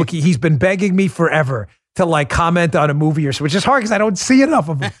 Like, I deal with Guy. He's been begging me forever to like comment on a movie or so, which is hard because I don't see enough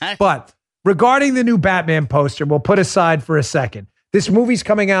of it. But regarding the new Batman poster, we'll put aside for a second. This movie's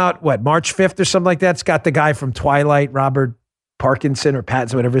coming out, March 5th or something like that? It's got the guy from Twilight, Robert Parkinson or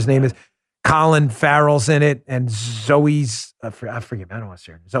Pattinson, whatever his name is. Colin Farrell's in it, and Zoe's, I forget, I don't want to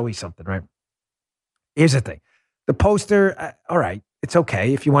say her. Zoe something, right? Here's the thing. The poster, all right, it's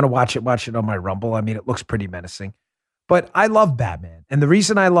okay. If you want to watch it on my Rumble. I mean, it looks pretty menacing. But I love Batman. And the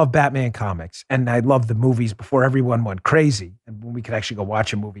reason I love Batman comics, and I love the movies before everyone went crazy, and when we could actually go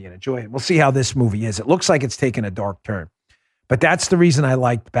watch a movie and enjoy it. We'll see how this movie is. It looks like it's taken a dark turn. But that's the reason I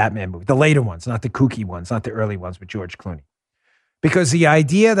like the Batman movie. The later ones, not the kooky ones, not the early ones with George Clooney. Because the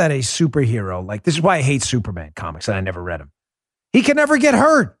idea that a superhero, like, this is why I hate Superman comics, and I never read them. He can never get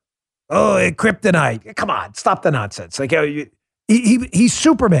hurt. Oh, kryptonite. Come on, stop the nonsense. Like, he's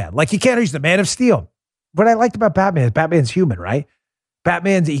Superman. Like, he's the Man of Steel. What I liked about Batman is Batman's human, right?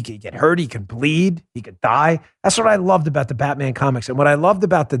 He can get hurt, he can bleed, he could die. That's what I loved about the Batman comics. And what I loved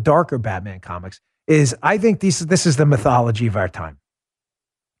about the darker Batman comics is I think this is the mythology of our time.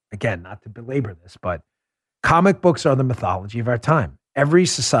 Again, not to belabor this, but comic books are the mythology of our time. Every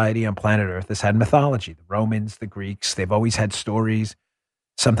society on planet Earth has had mythology. The Romans, the Greeks, they've always had stories.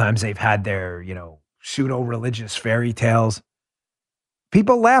 Sometimes they've had their, pseudo-religious fairy tales.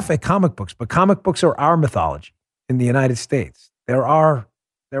 People laugh at comic books, but comic books are our mythology in the United States. There are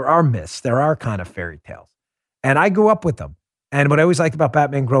myths. There are kind of fairy tales. And I grew up with them. And what I always liked about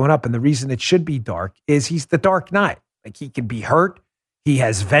Batman growing up, and the reason it should be dark, is he's the Dark Knight. Like, he can be hurt. He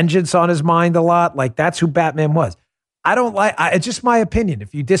has vengeance on his mind a lot. Like, that's who Batman was. It's just my opinion.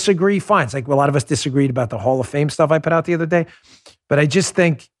 If you disagree, fine. It's like a lot of us disagreed about the Hall of Fame stuff I put out the other day. But I just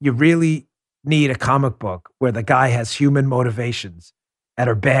think you really need a comic book where the guy has human motivations that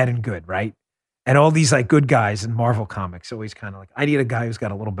are bad and good, right? And all these like good guys in Marvel comics always kind of like, I need a guy who's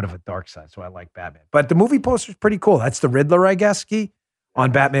got a little bit of a dark side. So I like Batman. But the movie poster is pretty cool. That's the Riddler, I guess, Guy,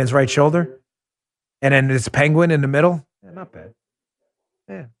 on Batman's right shoulder. And then it's Penguin in the middle. Yeah, not bad.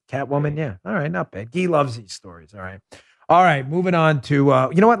 Yeah, Catwoman, yeah. All right, not bad. Guy loves these stories, all right. All right, moving on to,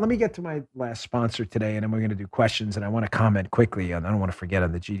 you know what? Let me get to my last sponsor today, and then we're going to do questions, and I want to comment quickly. I don't want to forget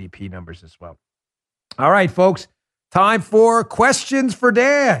on the GDP numbers as well. All right, folks, time for questions for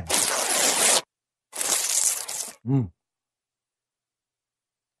Dan.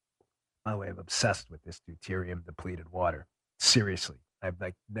 By the way, I'm obsessed with this deuterium depleted water. Seriously, I've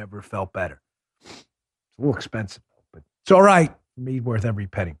never felt better. It's a little expensive, but it's all right. For me, worth every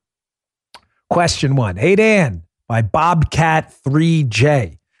penny. Question 1. Hey, Dan, by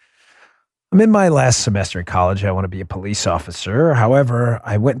Bobcat3J. I'm in my last semester in college. I want to be a police officer. However,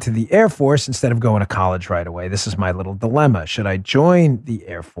 I went to the Air Force instead of going to college right away. This is my little dilemma. Should I join the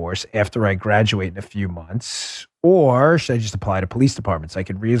Air Force after I graduate in a few months, or should I just apply to police departments? I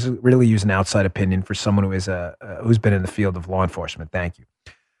could really use an outside opinion for someone who is who's been in the field of law enforcement. Thank you.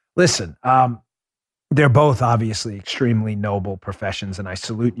 Listen, they're both obviously extremely noble professions, and I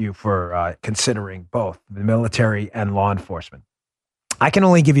salute you for considering both the military and law enforcement. I can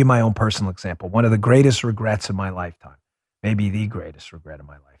only give you my own personal example. One of the greatest regrets of my lifetime, maybe the greatest regret of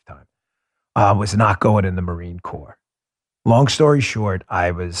my lifetime, was not going in the Marine Corps. Long story short,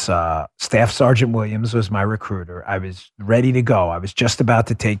 I was Staff Sergeant Williams was my recruiter. I was ready to go. I was just about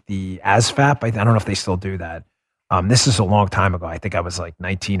to take the ASVAB. I don't know if they still do that. This is a long time ago. I think I was like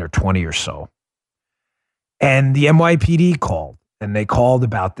 19 or 20 or so. And the NYPD called, and they called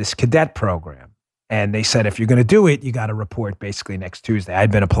about this cadet program. And they said, if you're going to do it, you got to report basically next Tuesday.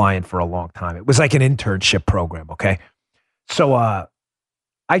 I'd been applying for a long time. It was like an internship program, okay? So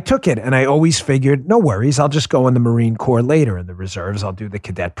I took it, and I always figured, no worries, I'll just go in the Marine Corps later in the reserves. I'll do the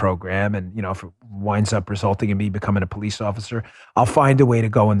cadet program, and if it winds up resulting in me becoming a police officer, I'll find a way to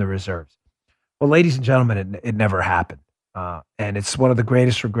go in the reserves. Well, ladies and gentlemen, it never happened. And it's one of the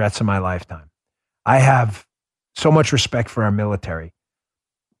greatest regrets of my lifetime. I have so much respect for our military,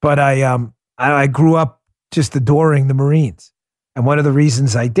 but I grew up just adoring the Marines. And one of the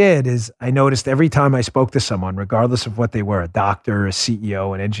reasons I did is I noticed every time I spoke to someone, regardless of what they were, a doctor, a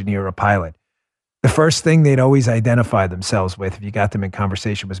CEO, an engineer, a pilot, the first thing they'd always identify themselves with, if you got them in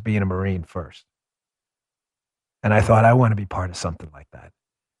conversation, was being a Marine first. And I thought, I want to be part of something like that.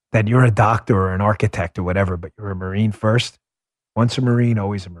 That you're a doctor or an architect or whatever, but you're a Marine first. Once a Marine,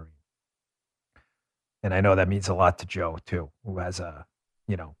 always a Marine. And I know that means a lot to Joe, too, who has the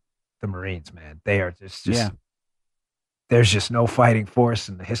Marines, man. They are just there's just no fighting force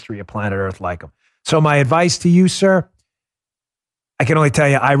in the history of planet Earth like them. So my advice to you, sir, I can only tell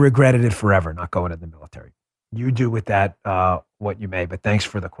you I regretted it forever, not going in the military. You do with that what you may, but thanks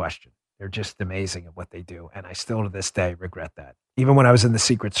for the question. They're just amazing at what they do, and I still to this day regret that. Even when I was in the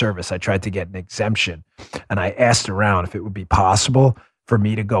Secret Service, I tried to get an exemption, and I asked around if it would be possible for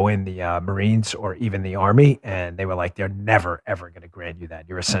me to go in the Marines or even the Army. And they were like, they're never, ever going to grant you that.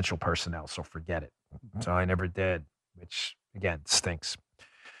 You're essential personnel, so forget it. So I never did, which, again, stinks.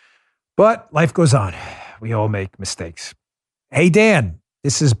 But life goes on. We all make mistakes. Hey, Dan,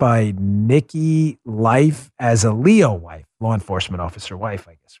 this is by Nikki Life as a Leo wife, law enforcement officer wife,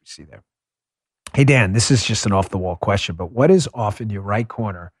 I guess we see there. Hey, Dan, this is just an off-the-wall question, but what is off in your right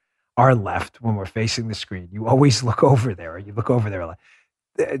corner, our left, when we're facing the screen? You always look over there, or you look over there like,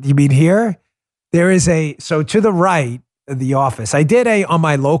 you mean here? There is so to the right of the office. I did on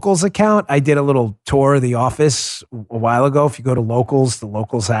my Locals account, I did a little tour of the office a while ago. If you go to Locals, the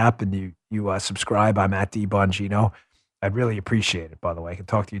Locals app, and you subscribe, I'm at D Bongino. I'd really appreciate it, by the way. I can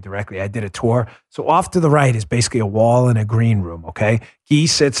talk to you directly. I did a tour. So off to the right is basically a wall and a green room, okay? He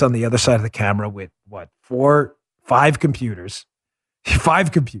sits on the other side of the camera with, 5 computers.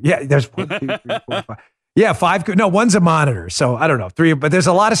 5 computers. Yeah, there's 1, 2, 3, 4, 5. Yeah, 5. No, one's a monitor. So I don't know, 3, but there's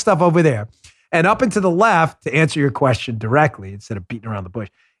a lot of stuff over there. And up and to the left, to answer your question directly, instead of beating around the bush,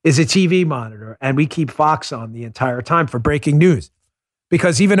 is a TV monitor. And we keep Fox on the entire time for breaking news.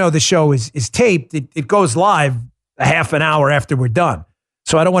 Because even though the show is taped, it goes live a half an hour after we're done.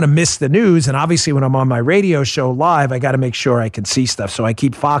 So I don't want to miss the news. And obviously when I'm on my radio show live, I got to make sure I can see stuff. So I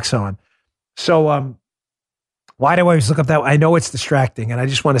keep Fox on. So why do I always look up that? I know it's distracting. And I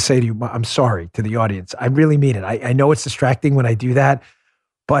just want to say to you, I'm sorry to the audience. I really mean it. I know it's distracting when I do that,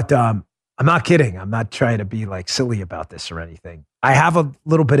 but I'm not kidding. I'm not trying to be like silly about this or anything. I have a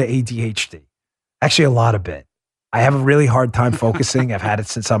little bit of ADHD, actually a lot of it. I have a really hard time focusing. I've had it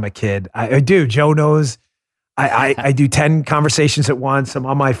since I'm a kid. I do. Joe knows. I do 10 conversations at once. I'm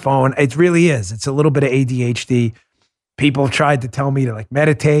on my phone. It really is. It's a little bit of ADHD. People tried to tell me to like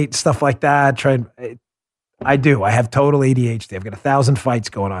meditate, stuff like that. I do. I have total ADHD. I've got 1,000 fights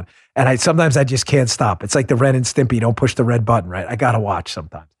going on. And sometimes I just can't stop. It's like the Ren and Stimpy. Don't push the red button, right? I got to watch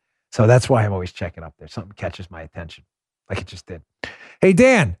sometimes. So that's why I'm always checking up there. Something catches my attention like it just did. Hey,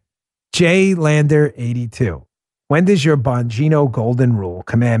 Dan, J Lander 82. When does your Bongino golden rule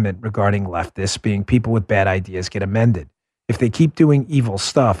commandment regarding leftists being people with bad ideas get amended? If they keep doing evil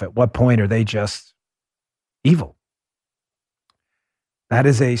stuff, at what point are they just evil? That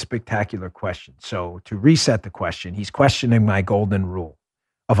is a spectacular question. So to reset the question, he's questioning my golden rule.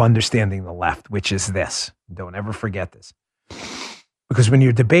 of understanding the left, which is this. Don't ever forget this. Because when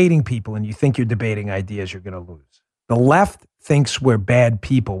you're debating people and you think you're debating ideas, you're going to lose. The left thinks we're bad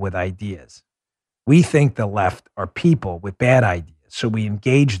people with ideas. We think the left are people with bad ideas. So we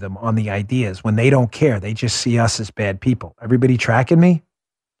engage them on the ideas when they don't care. They just see us as bad people. Everybody tracking me?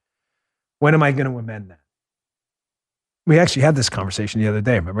 When am I going to amend that? We actually had this conversation the other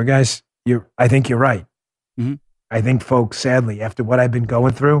day. Remember, guys? I think you're right. Mm-hmm. I think, folks, sadly, after what I've been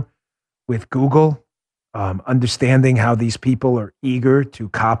going through with Google, understanding how these people are eager to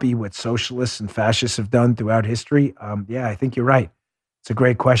copy what socialists and fascists have done throughout history, yeah, I think you're right. It's a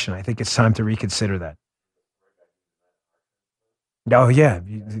great question. I think it's time to reconsider that. Oh, yeah.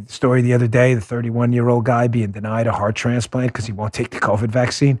 The story the other day, the 31-year-old guy being denied a heart transplant because he won't take the COVID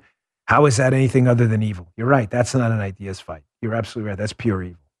vaccine. How is that anything other than evil? You're right. That's not an ideas fight. You're absolutely right. That's pure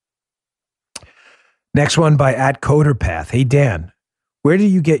evil. Next one by @CoderPath. Hey, Dan, where do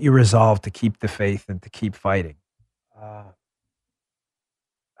you get your resolve to keep the faith and to keep fighting? Oh,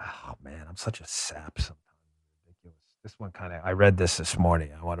 man, I'm such a sap sometimes. Ridiculous. This one I read this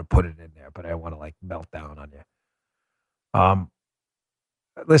morning. I want to put it in there, but I want to melt down on you.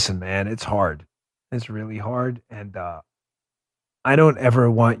 Listen, man, it's hard. It's really hard. And I don't ever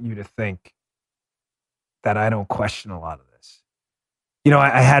want you to think that I don't question a lot of this.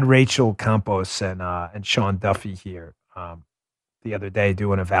 I had Rachel Campos and Sean Duffy here the other day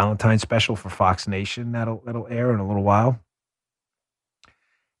doing a Valentine's special for Fox Nation that'll air in a little while.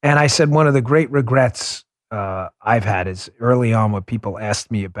 And I said one of the great regrets I've had is early on when people asked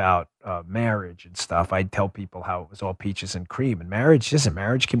me about marriage and stuff, I'd tell people how it was all peaches and cream. And marriage isn't.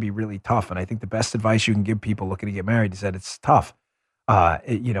 Marriage can be really tough. And I think the best advice you can give people looking to get married is that it's tough.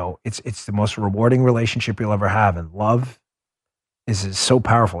 It's the most rewarding relationship you'll ever have. And love is so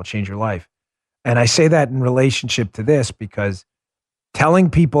powerful. It'll change your life. And I say that in relationship to this because telling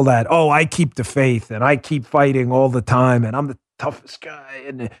people that, oh, I keep the faith and I keep fighting all the time and I'm the toughest guy.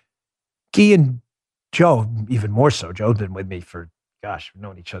 And Guy and Joe, even more so. Joe's been with me for, we've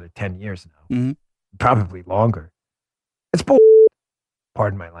known each other 10 years now. Mm-hmm. Probably longer. It's bull.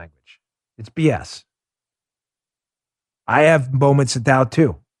 Pardon my language. It's BS. I have moments of doubt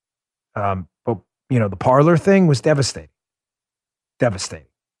too. But, the parlor thing was devastating. Devastating.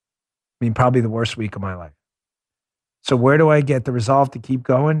 I mean, probably the worst week of my life. So where do I get the resolve to keep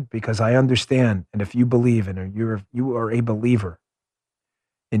going? Because I understand, and if you believe in, or you are a believer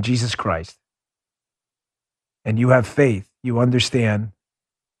in Jesus Christ, and you have faith, you understand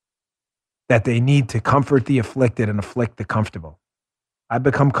that they need to comfort the afflicted and afflict the comfortable. I've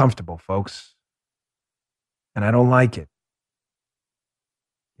become comfortable, folks, and I don't like it.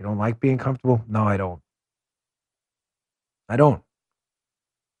 You don't like being comfortable? No, I don't. I don't.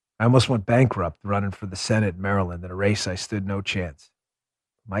 I almost went bankrupt running for the Senate in Maryland in a race I stood no chance.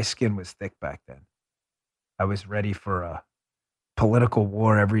 My skin was thick back then. I was ready for a political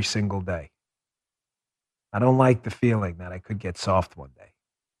war every single day. I don't like the feeling that I could get soft one day.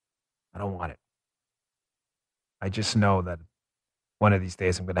 I don't want it. I just know that one of these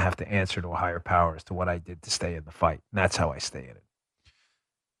days I'm going to have to answer to a higher power as to what I did to stay in the fight. And that's how I stay in it.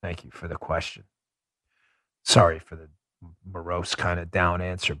 Thank you for the question. Sorry for the morose kind of down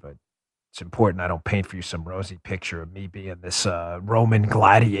answer, but it's important I don't paint for you some rosy picture of me being this Roman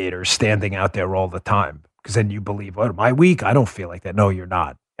gladiator standing out there all the time, because then you believe, what, am I weak? I don't feel like that. No, you're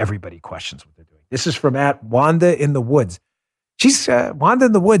not. Everybody questions what they're doing. This is from @Wanda in the Woods. She's Wanda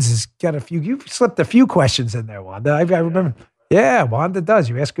in the Woods has got a few. You've slipped a few questions in there, Wanda. I remember. Yeah, Wanda does.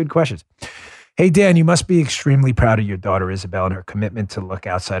 You ask good questions. Hey, Dan, you must be extremely proud of your daughter, Isabel, and her commitment to look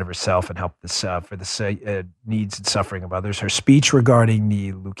outside of herself and help for the needs and suffering of others. Her speech regarding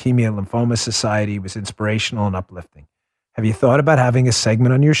the Leukemia Lymphoma Society was inspirational and uplifting. Have you thought about having a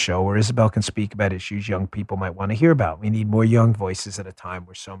segment on your show where Isabel can speak about issues young people might want to hear about? We need more young voices at a time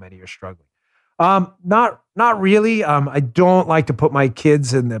where so many are struggling. Not really. I don't like to put my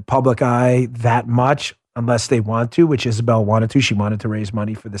kids in the public eye that much unless they want to, which Isabel wanted to. She wanted to raise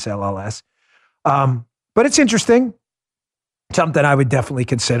money for this LLS. But it's interesting. Something I would definitely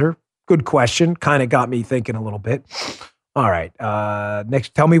consider. Good question. Kind of got me thinking a little bit. All right.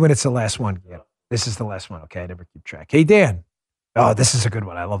 Next, tell me when it's the last one. Yeah, this is the last one. Okay. I never keep track. Hey, Dan. Oh, this is a good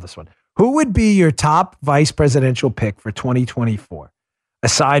one. I love this one. Who would be your top vice presidential pick for 2024,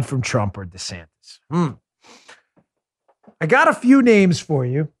 aside from Trump or DeSantis? I got a few names for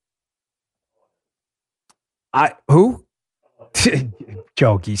you. Who?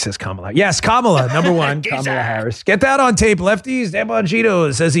 Jokey says Kamala. Yes, Kamala, number one, Kamala Harris. Get that on tape, lefties. Dan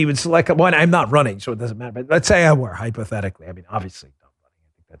Bongino says he would select one. I'm not running, so it doesn't matter. But let's say I were, hypothetically. I mean, obviously, not running.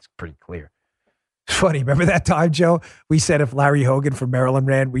 I think that's pretty clear. It's funny. Remember that time, Joe? We said if Larry Hogan from Maryland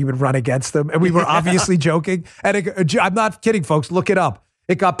ran, we would run against him. And we were obviously joking. And I'm not kidding, folks. Look it up.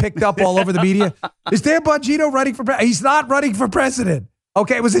 It got picked up all over the media. Is Dan Bongino running for president? He's not running for president.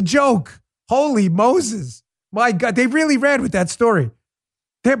 Okay, it was a joke. Holy Moses. My God, they really ran with that story.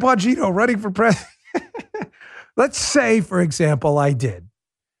 Dan Bongino running for president. Let's say, for example, I did.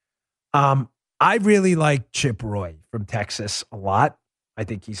 I really like Chip Roy from Texas a lot. I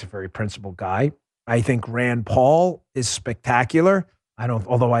think he's a very principled guy. I think Rand Paul is spectacular.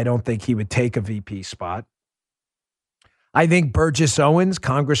 Although I don't think he would take a VP spot. I think Burgess Owens,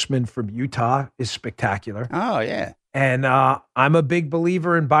 congressman from Utah, is spectacular. Oh, yeah. And I'm a big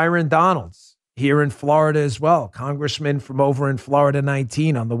believer in Byron Donalds here in Florida as well, congressman from over in Florida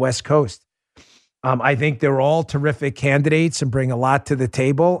 19 on the West Coast. I think they're all terrific candidates and bring a lot to the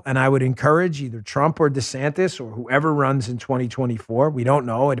table. And I would encourage either Trump or DeSantis or whoever runs in 2024. We don't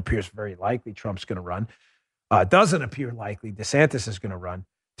know. It appears very likely Trump's going to run. Doesn't appear likely DeSantis is going to run,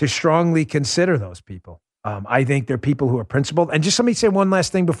 to strongly consider those people. I think they're people who are principled. And just let me say one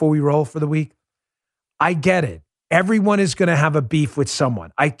last thing before we roll for the week. I get it. Everyone is going to have a beef with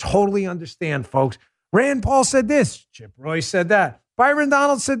someone. I totally understand, folks. Rand Paul said this. Chip Roy said that. Byron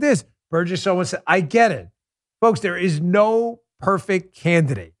Donalds said this. Burgess Owens said, I get it. Folks, there is no perfect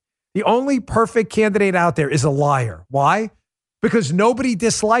candidate. The only perfect candidate out there is a liar. Why? Because nobody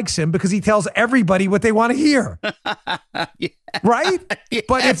dislikes him because he tells everybody what they want to hear. Yeah. Right? Yes.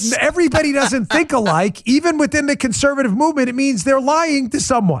 But if everybody doesn't think alike, even within the conservative movement, it means they're lying to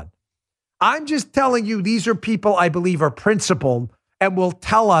someone. I'm just telling you, these are people I believe are principled and will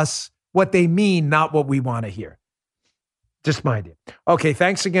tell us what they mean, not what we want to hear. Just my idea. Okay,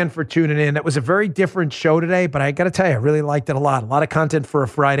 thanks again for tuning in. That was a very different show today, but I got to tell you, I really liked it a lot. A lot of content for a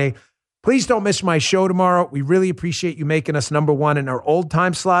Friday. Please don't miss my show tomorrow. We really appreciate you making us number one in our old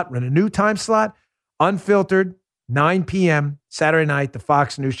time slot. We're in a new time slot, unfiltered, 9 p.m. Saturday night, the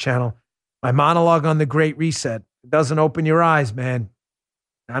Fox News Channel. My monologue on the Great Reset. It doesn't open your eyes, man.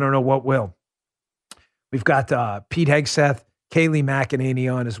 I don't know what will. We've got Pete Hegseth, Kayleigh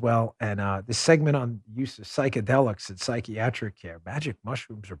McEnany on as well. And this segment on use of psychedelics and psychiatric care. Magic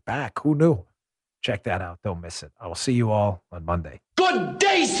mushrooms are back. Who knew? Check that out. Don't miss it. I will see you all on Monday. Good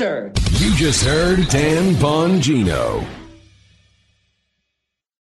day, sir. You just heard Dan Bongino.